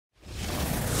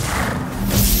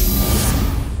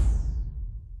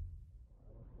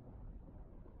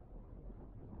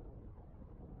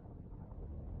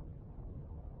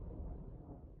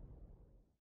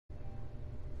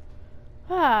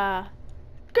Ah,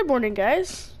 good morning,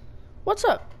 guys. What's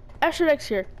up? Asherdex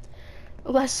here.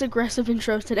 Less aggressive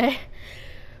intro today.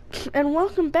 And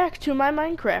welcome back to my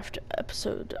Minecraft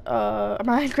episode.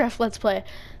 Minecraft Let's Play.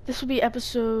 This will be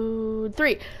episode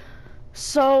 3.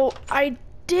 So, I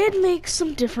did make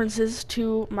some differences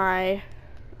to my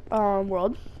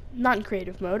world. Not in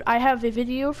creative mode. I have a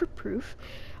video for proof.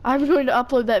 I'm going to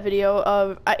upload that video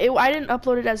of... I didn't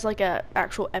upload it as like a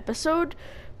actual episode,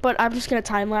 but I'm just going to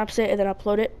time-lapse it and then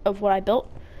upload it of what I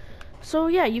built. So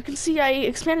yeah, you can see I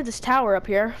expanded this tower up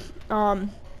here. I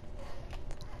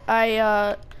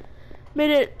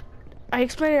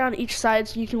expanded it on each side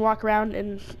so you can walk around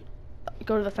and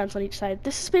go to the fence on each side.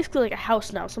 This is basically like a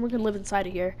house now. Someone can live inside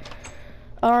of here.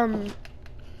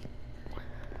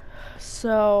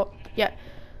 So yeah,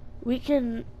 we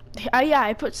can.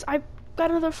 I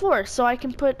got another floor, so I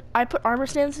put armor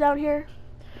stands down here,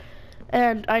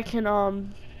 and I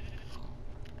can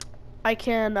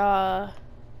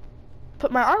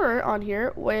put my armor on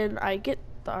here when I get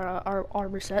our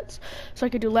armor sets. So I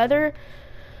could do leather,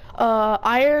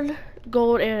 iron,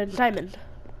 gold, and diamond.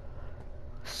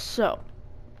 So,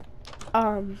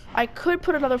 I could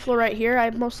put another floor right here. I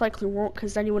most likely won't,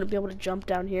 because then you wouldn't be able to jump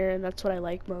down here, and that's what I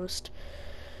like most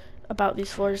about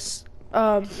these floors.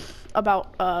 Like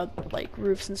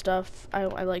roofs and stuff. I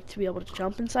like to be able to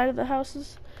jump inside of the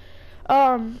houses.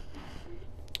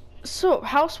 So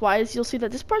house-wise, you'll see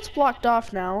that this part's blocked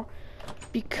off now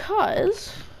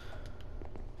because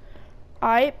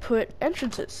I put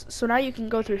entrances. So now you can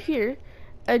go through here,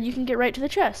 and you can get right to the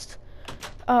chest.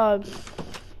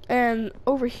 And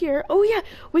over here, oh yeah,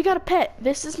 we got a pet.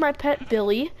 This is my pet,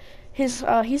 Billy. He's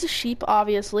a sheep,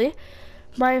 obviously.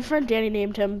 My friend Danny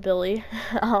named him Billy,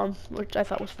 which I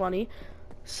thought was funny.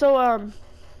 So,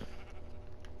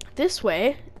 this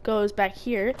way goes back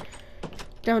here,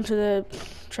 down to the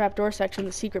trapdoor section,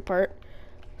 the secret part.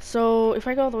 So, if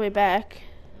I go all the way back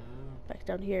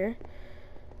down here,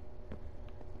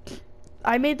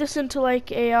 I made this into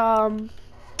like a,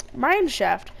 mine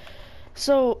shaft.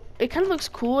 So, it kind of looks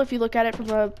cool if you look at it from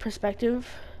a perspective.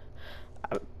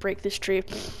 I'll break this tree.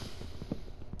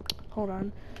 Hold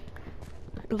on.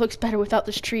 It looks better without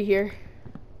this tree here.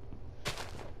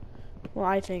 Well,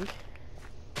 I think.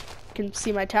 You can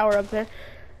see my tower up there.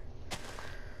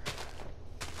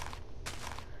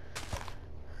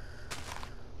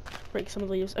 Break some of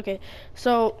the leaves. Okay,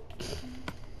 so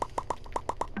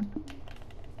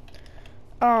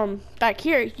back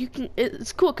here you can.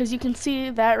 It's cool because you can see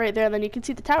that right there, and then you can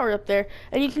see the tower up there,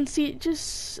 and you can see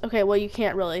just. Okay, well you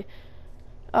can't really.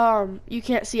 You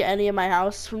can't see any of my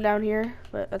house from down here,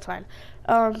 but that's fine.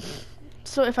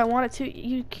 So if I wanted to,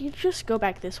 you can just go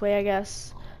back this way, I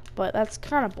guess. But that's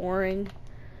kind of boring.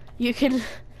 You can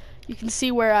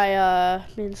see where I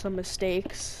made some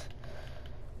mistakes,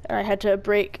 and I had to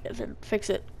break and then fix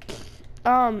it.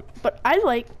 But I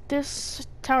like this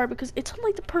tower because it's on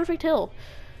like the perfect hill.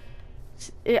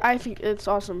 I think it's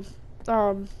awesome.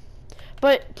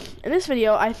 But in this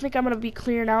video, I think I'm gonna be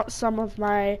clearing out some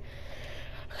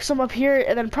up here,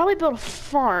 and then probably build a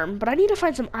farm, but I need to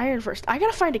find some iron first. I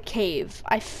gotta find a cave.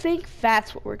 I think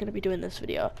that's what we're gonna be doing in this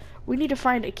video. We need to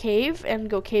find a cave and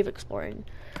go cave exploring.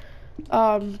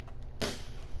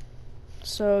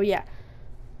 So yeah.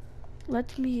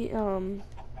 Let me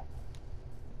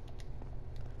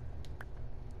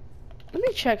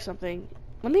check something.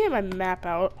 Let me get my map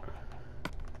out.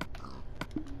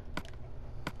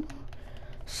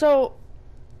 So,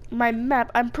 my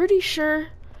map, I'm pretty sure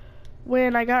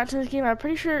when I got into this game, I'm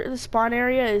pretty sure the spawn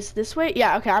area is this way.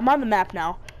 Yeah, okay, I'm on the map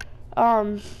now.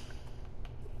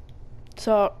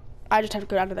 So I just have to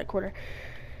go down to that corner.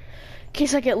 In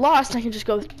case I get lost, I can just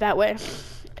go that way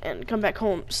and come back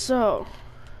home. So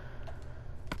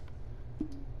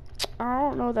I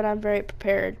don't know that I'm very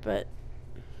prepared, but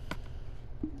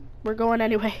we're going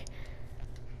anyway.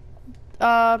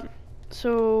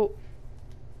 So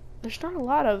there's not a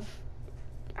lot of.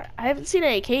 I haven't seen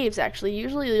any caves, actually.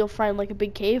 Usually you'll find like a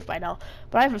big cave by now,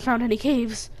 but I haven't found any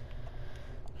caves.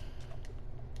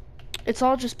 It's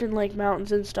all just been like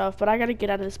mountains and stuff, but I gotta get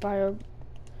out of this biome.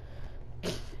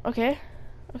 Okay,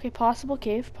 possible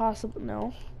cave, possible,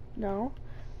 no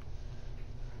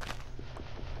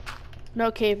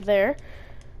cave there.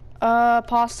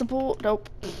 Possible, nope.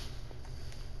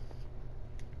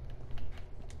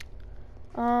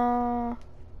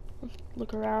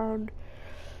 Look around.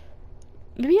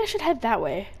 Maybe I should head that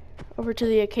way, over to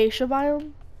the acacia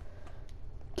biome.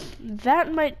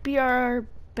 That might be our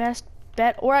best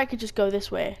bet, or I could just go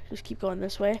this way. Just keep going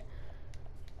this way.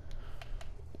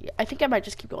 Yeah, I think I might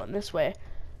just keep going this way.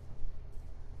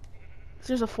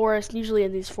 There's a forest. Usually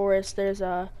in these forests, there's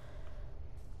a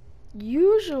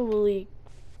usually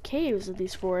caves in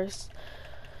these forests.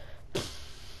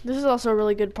 This is also a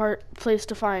really good place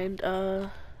to find, this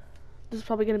is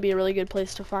probably going to be a really good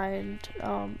place to find,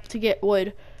 to get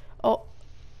wood. Oh.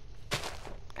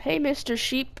 Hey, Mr.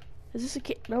 Sheep. Is this a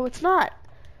cave? No, it's not.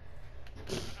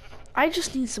 I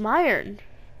just need some iron.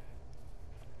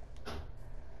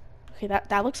 Okay,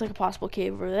 that looks like a possible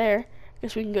cave over there.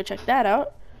 Guess we can go check that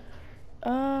out.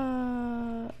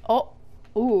 Oh.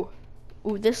 Ooh.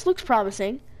 Ooh, this looks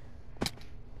promising.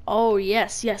 Oh,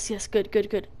 yes. Good.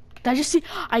 Did I just see?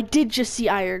 I did just see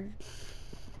iron.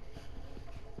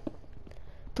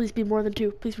 Please be more than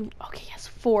 2. Please be. Okay, yes,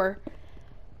 4.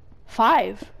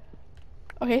 5.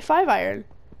 Okay, 5 iron.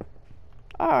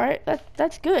 Alright,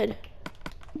 that's good.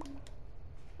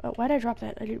 Oh, why'd I drop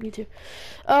that? I didn't mean to.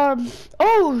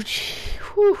 Oh,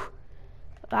 whew.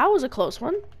 That was a close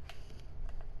one.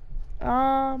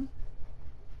 That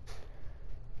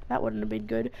wouldn't have been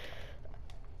good.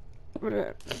 We're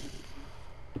gonna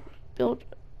build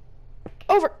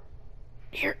over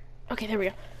here. Okay, there we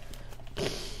go.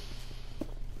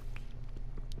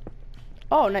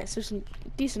 Oh, nice. There's some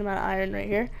decent amount of iron right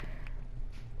here.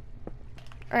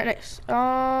 Alright, nice.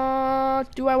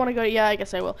 Do I want to go? Yeah, I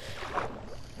guess I will.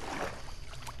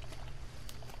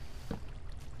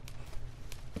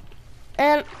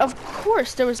 And, of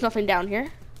course, there was nothing down here.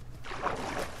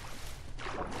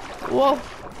 Whoa.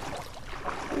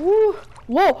 Woo.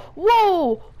 Whoa.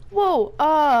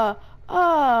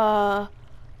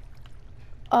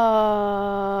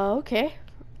 Okay.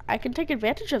 I can take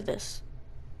advantage of this.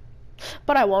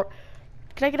 But I won't.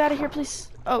 Can I get out of here,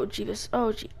 please? Oh, Jesus.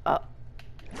 Oh, gee. Ah!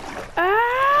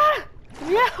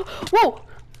 Yeah. Whoa.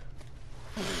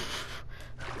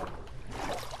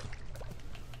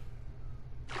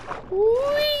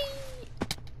 Whee!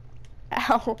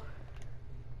 Ow.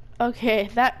 Okay,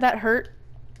 that hurt.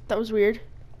 That was weird.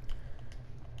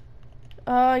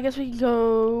 I guess we can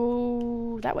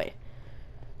go that way.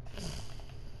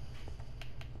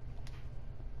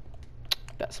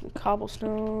 Got some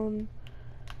cobblestone.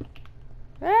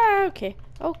 Ah, okay.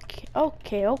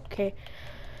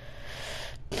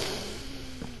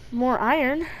 More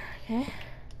iron. Okay.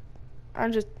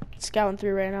 I'm just scouting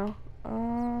through right now.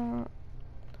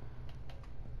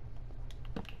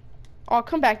 I'll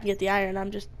come back and get the iron.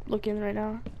 I'm just looking right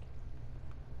now.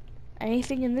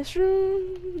 Anything in this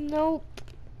room? Nope.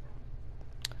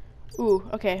 Ooh,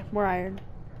 okay, more iron.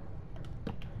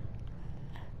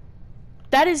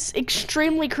 That is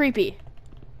extremely creepy.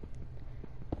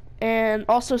 And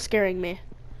also scaring me.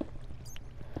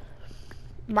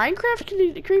 Minecraft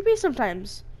can be creepy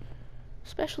sometimes.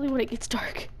 Especially when it gets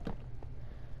dark.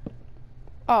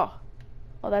 Oh.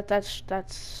 Well, that's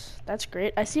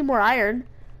great. I see more iron.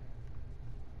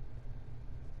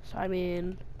 So, I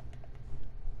mean...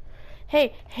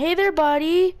 Hey there,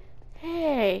 buddy.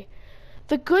 Hey.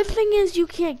 The good thing is you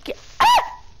can't get...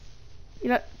 Ah! You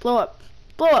know, blow up.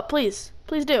 Blow up, please.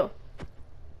 Please do.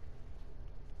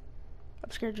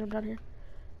 I'm scared to jump down here.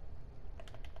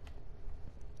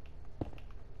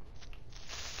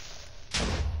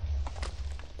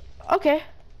 Okay.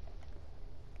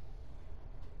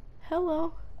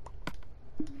 Hello.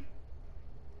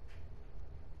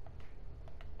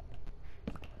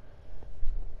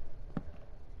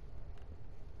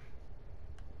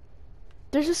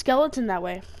 There's a skeleton that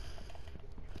way.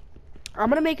 I'm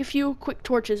gonna make a few quick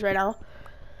torches right now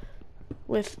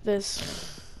with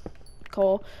this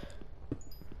coal.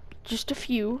 Just a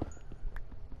few.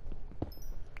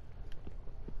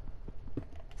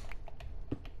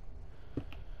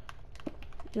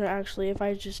 You know, actually, if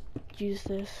I just use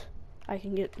this, I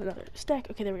can get another stack.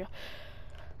 Okay, there we go.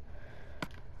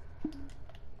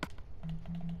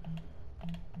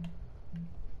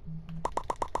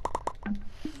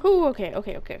 Ooh, okay. I'm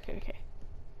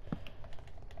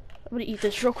gonna eat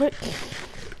this real quick.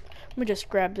 Let me just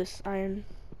grab this iron.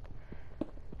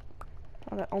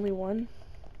 Oh, that only one.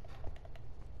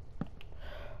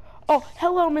 Oh,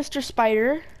 hello, Mr.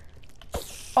 Spider.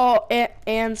 Oh,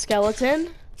 and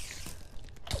skeleton.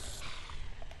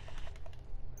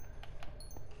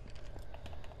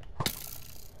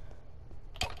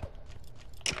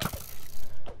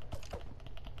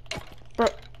 Bro,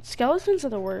 skeletons are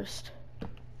the worst.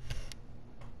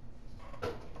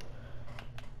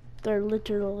 They're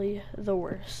literally the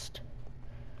worst.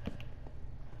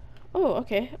 Oh,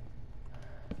 okay.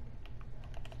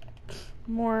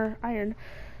 More iron.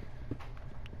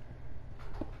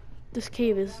 This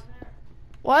cave is...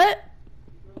 What?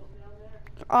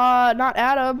 Not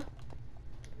Adam.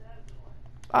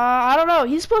 I don't know.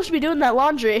 He's supposed to be doing that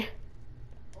laundry.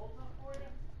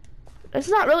 It's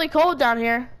not really cold down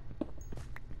here.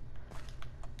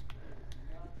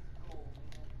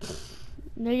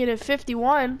 -51. Did you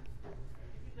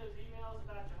get those emails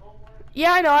about your homework?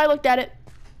 Yeah, I know. I looked at it.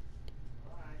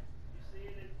 Alright. You see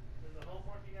that there's a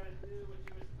homework you gotta do, what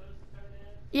you were supposed to turn in?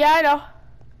 Yeah, I know.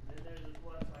 Then there's a,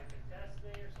 what, like a test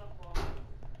thing or something on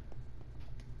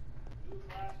Google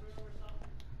Classroom or something?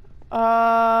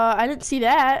 I didn't see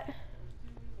that. There was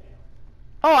 2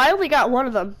 emails. Oh, I only got one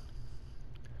of them.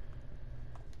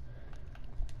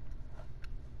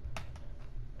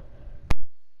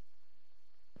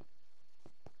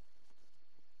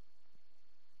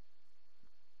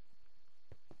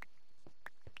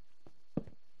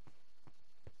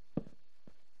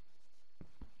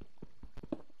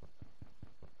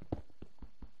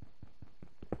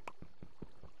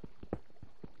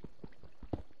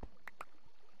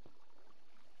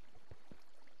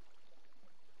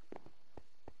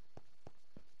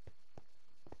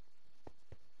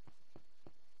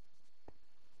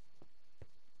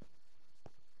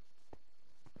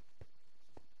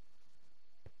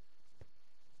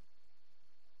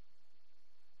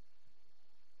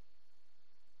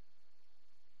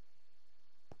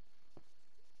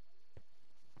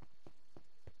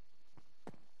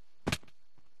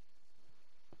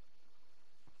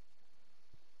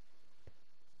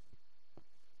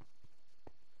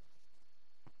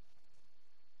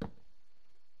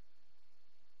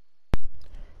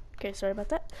 Okay, sorry about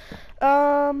that.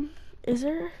 Is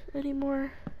there any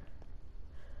more?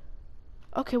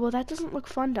 Okay, well that doesn't look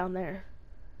fun down there.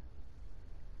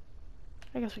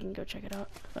 I guess we can go check it out.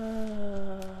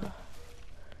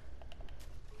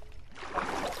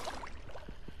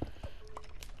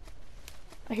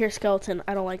 I hear skeleton.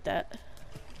 I don't like that.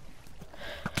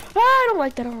 Ah, I don't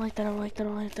like that. I don't like that. I don't like that. I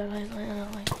don't like that. I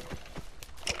don't like that.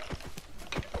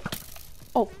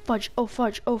 Oh fudge. Oh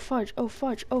fudge. Oh fudge. Oh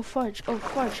fudge. Oh fudge. Oh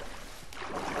fudge.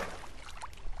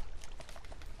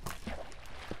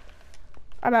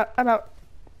 I'm out. I'm out.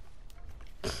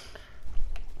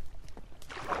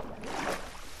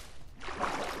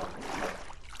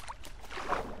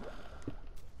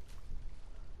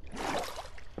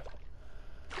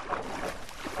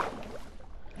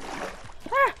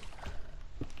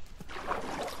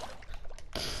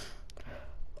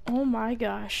 Oh my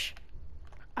gosh.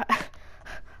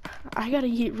 I gotta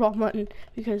eat raw mutton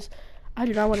because I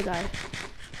do not want to die.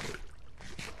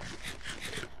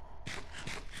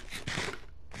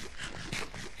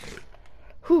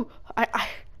 Whew, I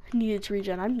needed to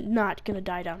regen. I'm not gonna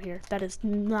die down here. That is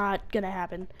not gonna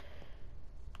happen.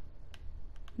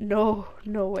 No,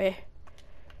 no way.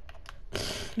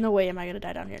 No way am I gonna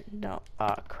die down here. No.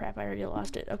 Oh crap, I already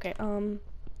lost it. Okay,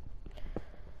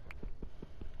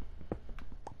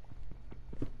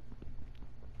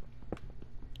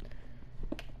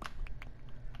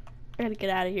 I gotta get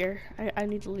out of here. I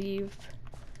need to leave.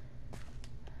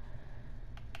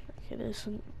 Okay, there's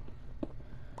some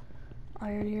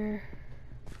iron here.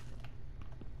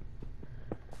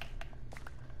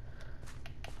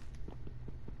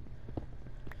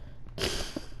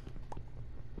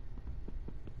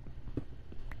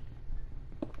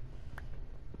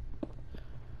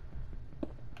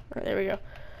 Alright, there we go.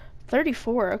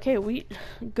 34. Okay,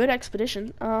 good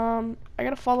expedition. I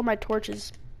gotta follow my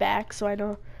torches back so I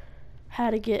know how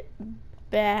to get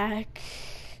back.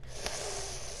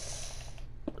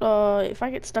 If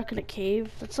I get stuck in a cave,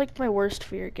 that's like my worst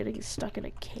fear, getting stuck in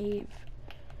a cave.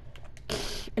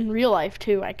 In real life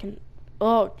too, I can.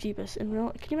 Oh, jeebus! Can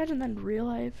you imagine that in real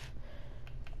life?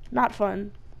 Not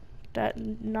fun. That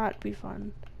not be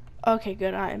fun. Okay,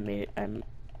 good. I'm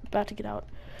about to get out.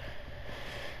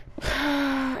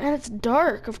 And it's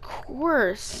dark, of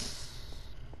course.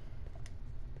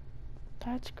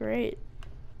 That's great.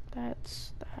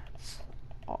 That's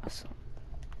awesome.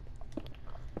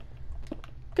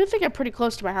 Good thing I'm pretty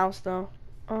close to my house, though.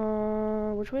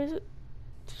 Which way is it?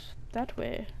 That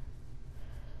way.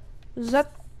 Is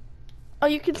that? Oh,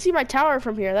 you can see my tower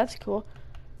from here. That's cool.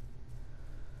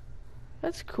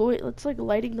 That's cool. It's like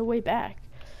lighting the way back.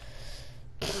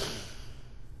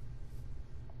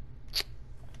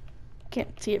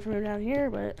 Can't see it from down here,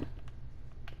 but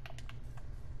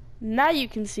now you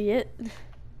can see it.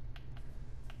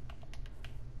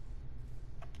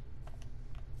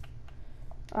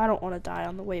 I don't want to die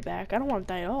on the way back. I don't want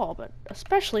to die at all, but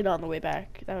especially not on the way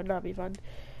back. That would not be fun.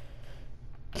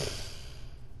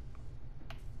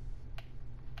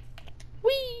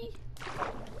 Whee!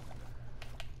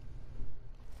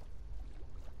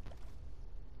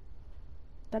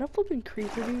 That a flippin'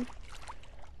 creeper, dude?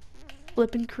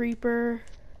 Flippin' creeper.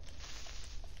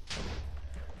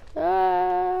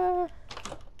 I'm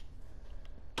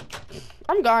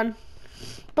gone.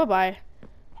 Bye-bye.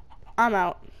 I'm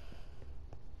out.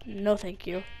 No, thank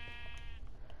you.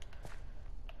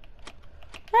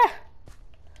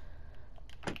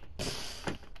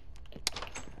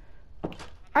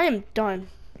 I am done.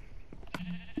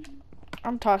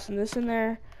 I'm tossing this in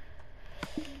there,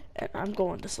 and I'm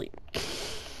going to sleep.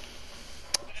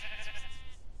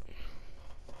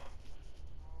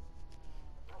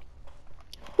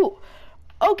 Ooh,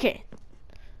 okay.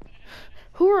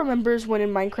 Who remembers when in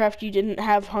Minecraft you didn't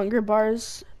have hunger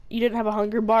bars? You didn't have a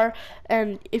hunger bar,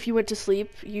 and if you went to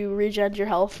sleep, you regened your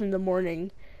health in the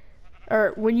morning.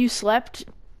 Or when you slept,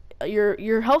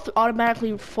 your health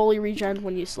automatically fully regened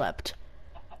when you slept.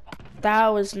 That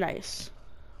was nice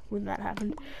when that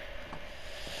happened.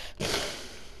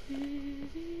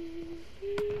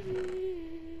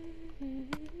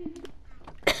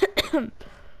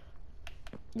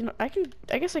 You know, I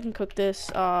guess I can cook this,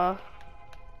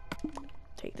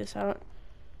 take this out.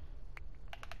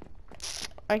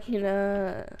 I can,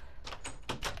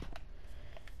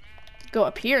 go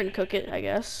up here and cook it, I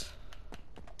guess.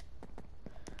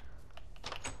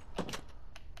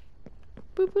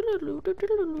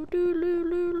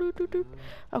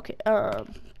 Okay,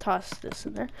 toss this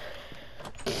in there.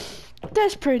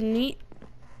 That's pretty neat.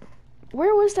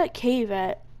 Where was that cave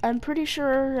at? I'm pretty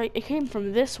sure it came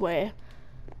from this way.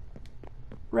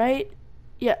 Right?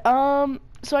 Yeah,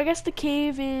 so I guess the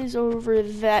cave is over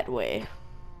that way.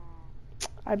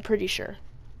 I'm pretty sure.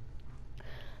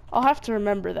 I'll have to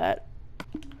remember that.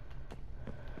 Did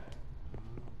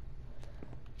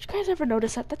you guys ever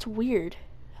notice that? That's weird.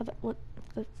 How that, what,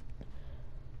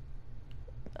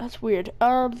 that's weird.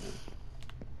 I'm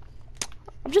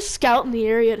just scouting the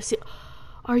area to see.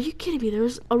 Are you kidding me? There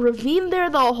was a ravine there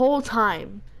the whole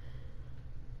time.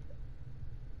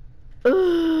 I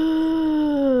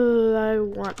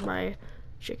want my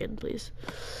chicken, please.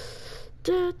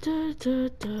 That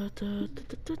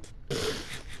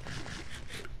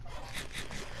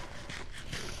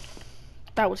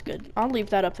was good. I'll leave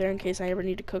that up there in case I ever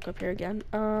need to cook up here again.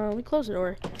 Let me close the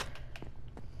door.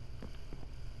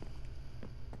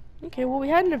 Okay, well, we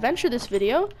had an adventure this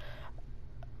video.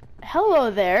 Hello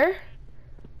there.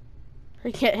 I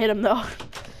can't hit him though.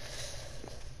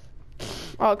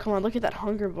 Oh, come on, look at that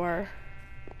hunger bar.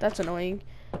 That's annoying.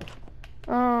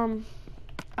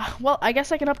 Well, I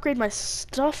guess I can upgrade my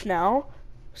stuff now.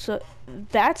 So,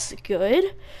 that's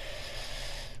good.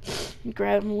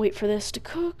 Grab and wait for this to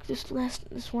cook. This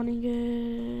one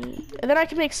good. And then I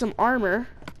can make some armor.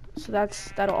 So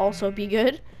that'll also be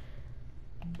good.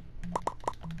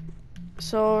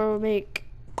 So make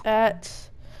that,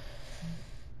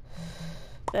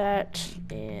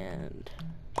 and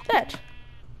that.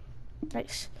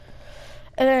 Nice.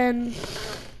 And then, in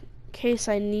case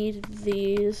I need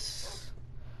these.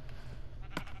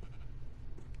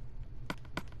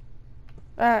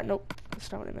 Nope.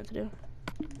 That's not what I meant to do.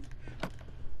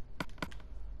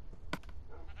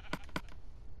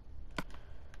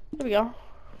 There we go.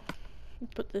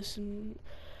 Put this in.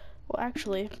 Well,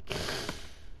 actually.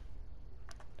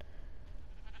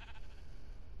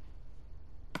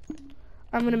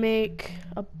 I'm gonna make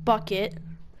a bucket.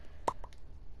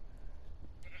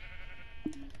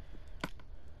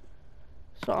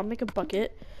 So I'll make a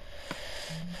bucket.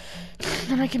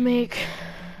 Then I can make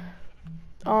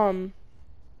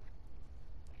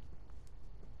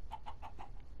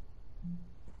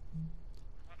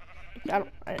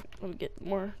let me get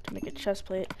more to make a chest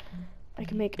plate. I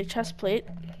can make a chest plate.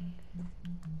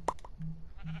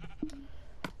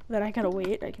 Then I gotta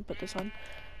wait. I can put this on.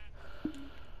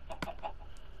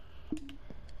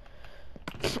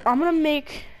 I'm gonna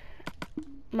make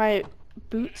my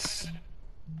boots.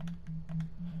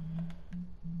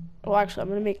 Well, actually, I'm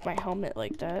gonna make my helmet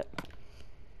like that.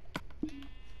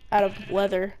 Out of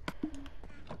leather.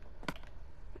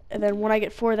 And then when I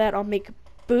get 4 of that, I'll make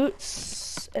boots.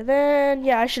 And then,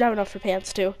 yeah, I should have enough for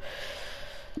pants too.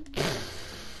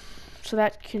 So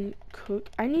that can cook.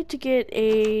 I need to get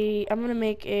a, I'm gonna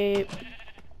make a,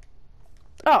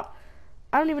 oh,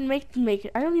 I don't even make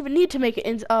it. I don't even need to make it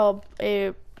in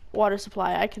a water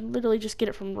supply. I can literally just get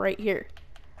it from right here.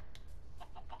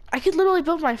 I could literally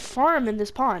build my farm in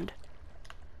this pond.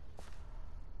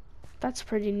 That's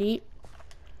pretty neat.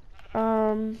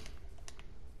 Let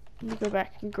me go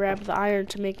back and grab the iron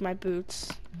to make my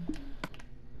boots.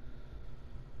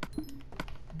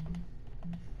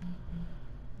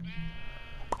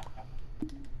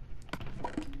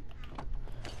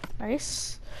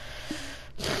 Nice.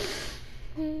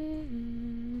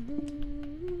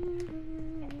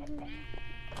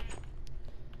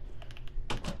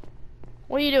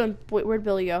 What are you doing? Wait, where'd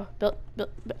Billy go?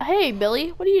 Hey, Billy,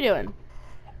 what are you doing?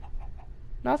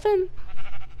 Nothing?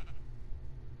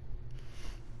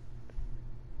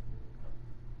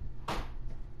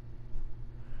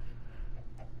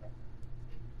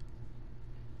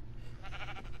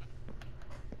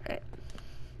 Alright.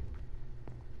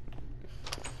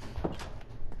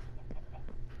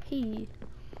 Hey,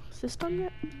 is this done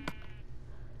yet?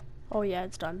 Oh yeah,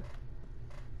 it's done.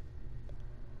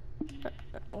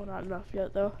 Well, not enough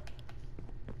yet though.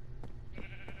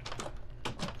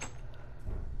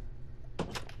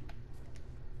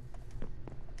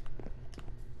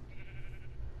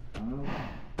 I'm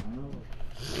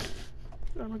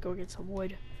gonna go get some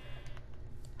wood.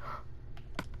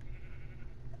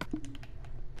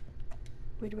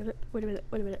 Wait a minute, wait a minute,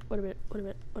 wait a minute, wait a minute, wait a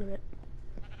minute, wait a minute.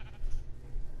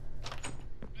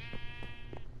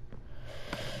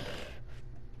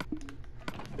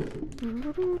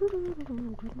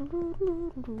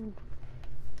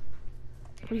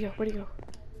 Where'd he go? Where'd he go?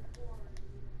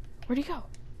 Where'd he go?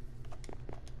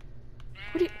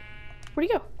 Where'd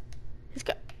he go? He's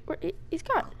got. Where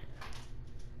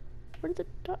did the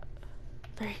dog?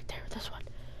 There, this one.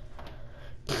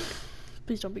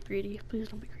 Please don't be greedy. Please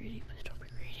don't be greedy. Please don't be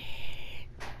greedy.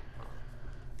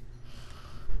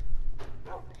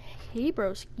 Hey,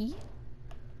 broski.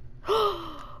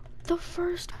 The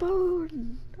first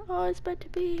bone. Oh, it's meant to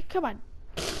be. Come on.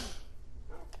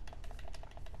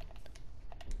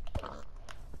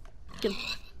 Good.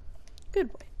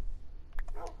 Good boy.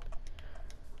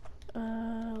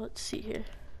 Let's see here.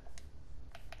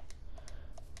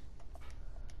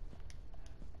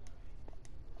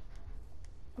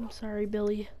 I'm sorry,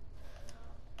 Billy.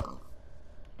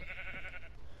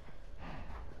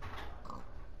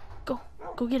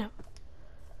 Go get him.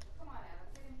 Come on, Adam,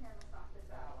 get in here and let's knock this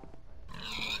out.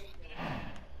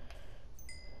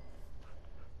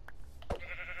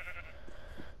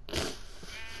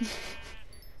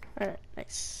 Alright,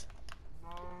 nice.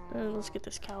 Let's get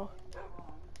this cow.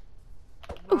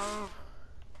 Oof.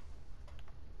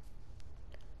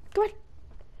 Go ahead.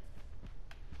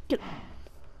 Get him.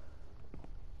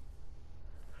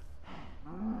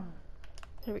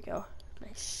 There we go.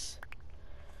 Nice.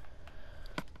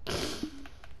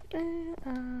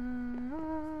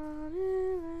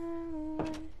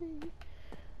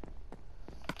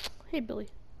 Hey, Billy.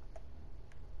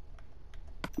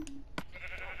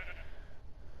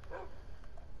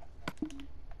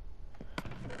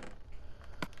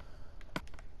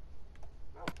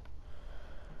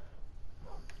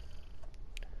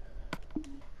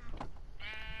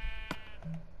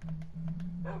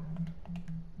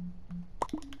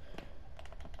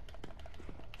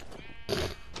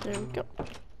 There we go.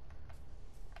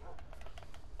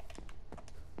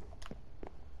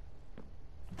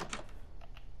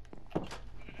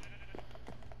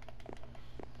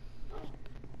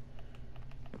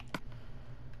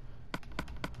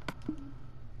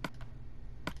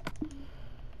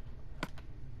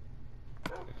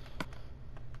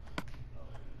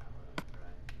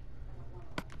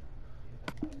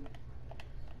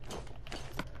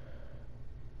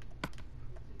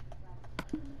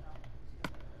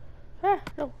 Ah,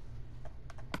 no.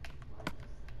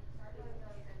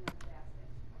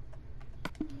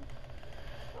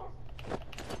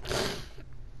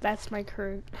 That's my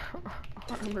current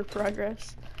armor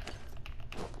progress.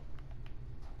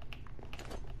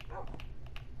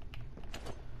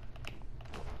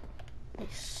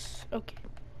 Nice. Okay.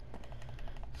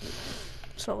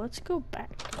 So let's go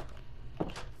back.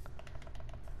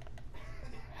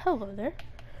 Hello there.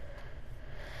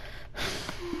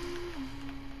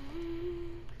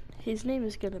 His name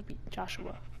is gonna be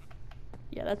Joshua.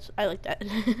 Yeah, I like that.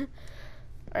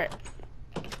 Alright.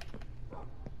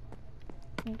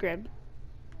 Grab.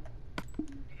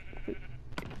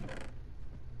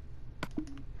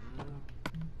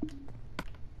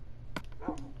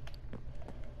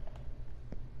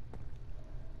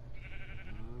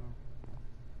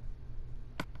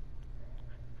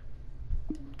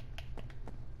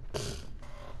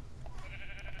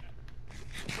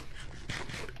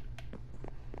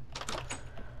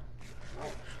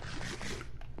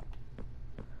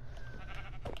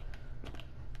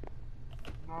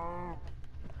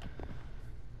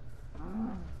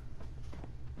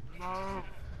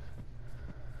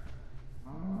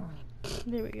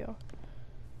 There we go.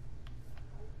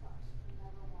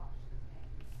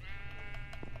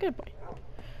 Good boy.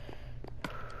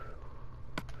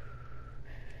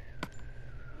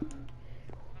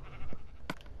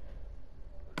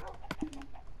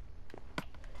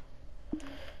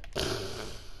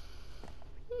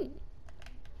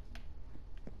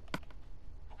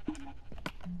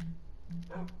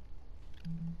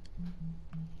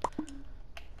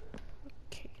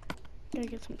 Okay, gotta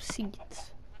get some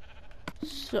seeds.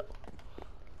 So,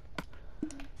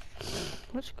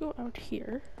 let's go out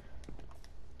here.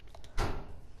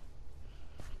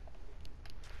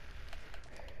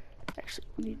 Actually,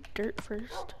 we need dirt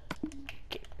first.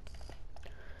 Okay.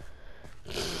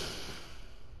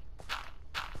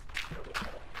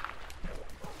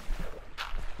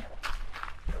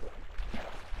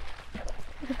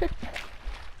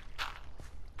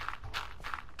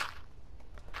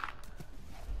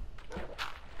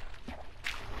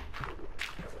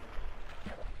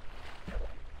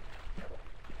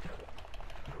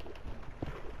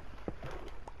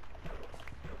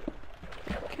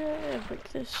 Okay,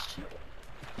 like this.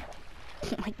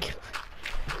 Oh my god.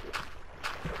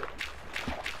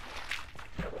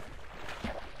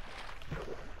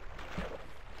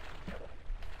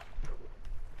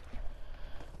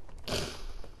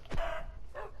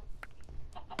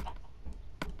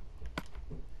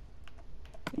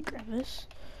 Let me grab this.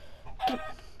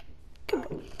 Good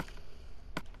boy.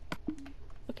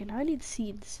 Okay, now I need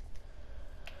seeds.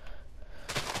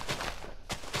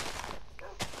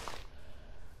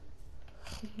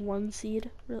 One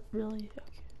seed? Really?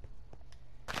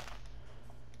 Okay.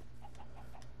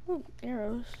 Oh,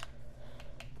 arrows.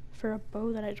 For a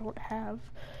bow that I don't have.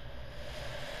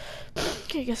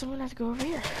 Okay, I guess I'm gonna have to go over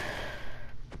here.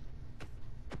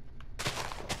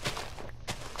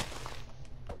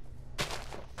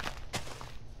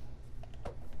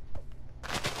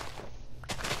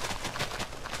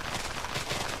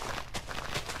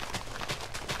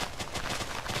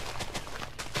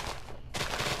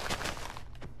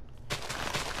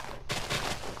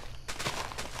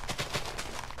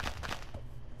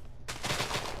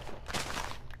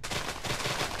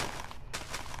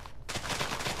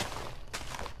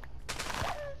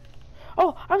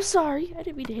 Oh, I'm sorry. I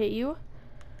didn't mean to hit you.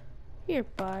 Here,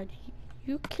 bud.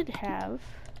 You can have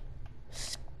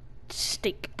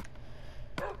steak.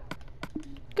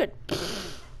 Good.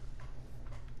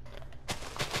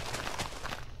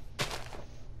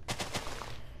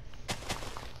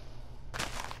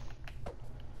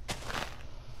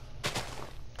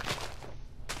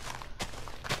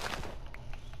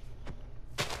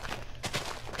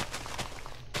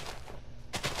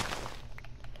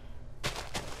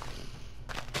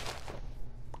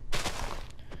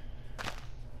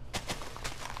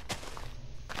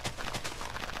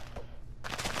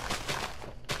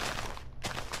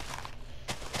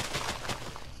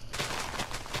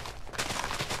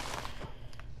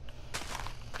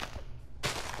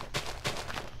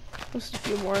 Just a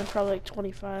few more, probably like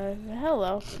 25.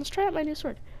 Hello. Let's try out my new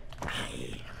sword.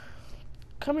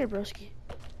 Come here, broski.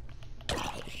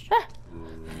 Ah!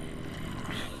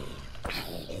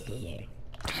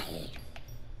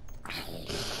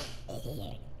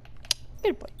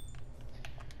 Good boy.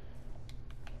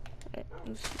 Alright,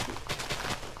 let's see.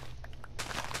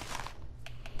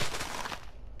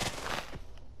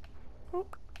 Oh.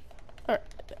 Alright,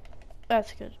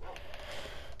 that's good.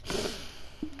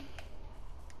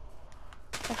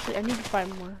 Actually, I need to find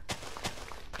more.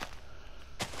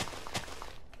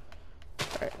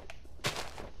 Alright.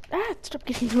 Ah, stop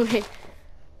getting in the way.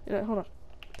 Hold on.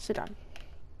 Sit down.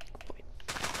 Wait.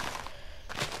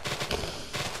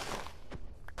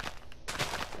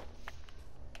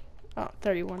 Oh,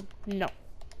 31. No.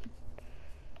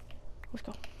 Let's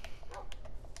go.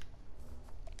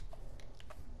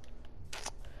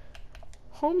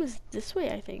 Home is this way,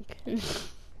 I think.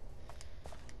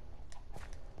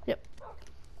 Yep.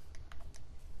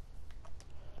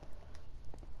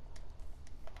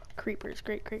 Creepers.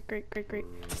 Great, great, great, great, great.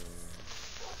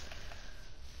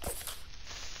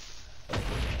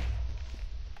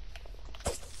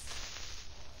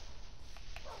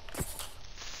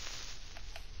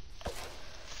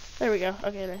 There we go.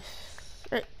 Okay, nice.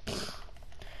 Alright.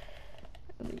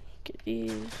 Let me get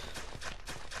these.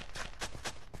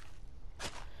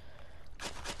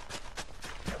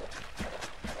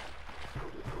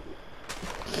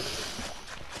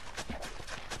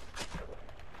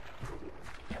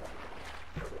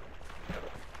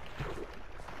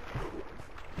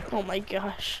 Oh my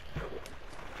gosh.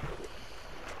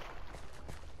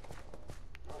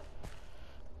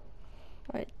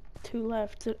 Alright, 2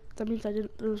 left. That means I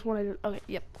didn't, there was one I didn't, okay,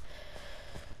 yep.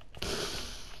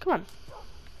 Come on.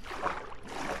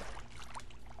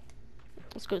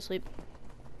 Let's go to sleep.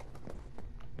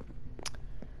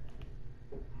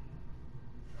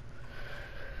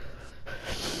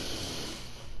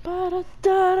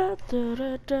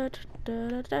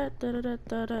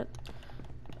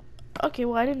 Okay,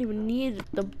 well I didn't even need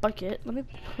the bucket. Let me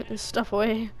put this stuff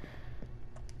away.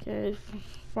 Okay,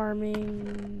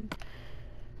 farming.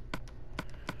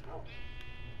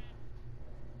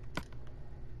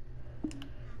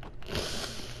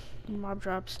 Mob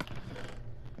drops.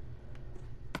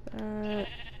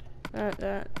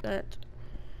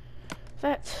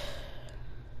 That.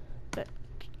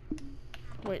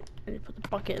 Wait, I need to put the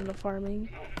bucket in the farming.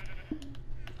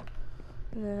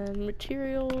 And then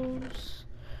materials.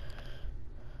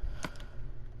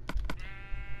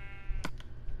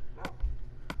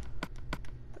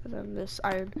 than this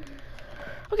iron.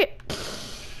 Okay.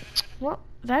 Well,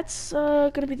 that's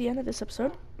gonna be the end of this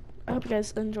episode. I hope you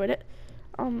guys enjoyed it.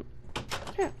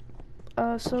 Yeah.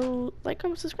 So like,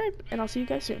 comment, subscribe, and I'll see you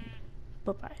guys soon.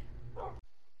 Bye bye.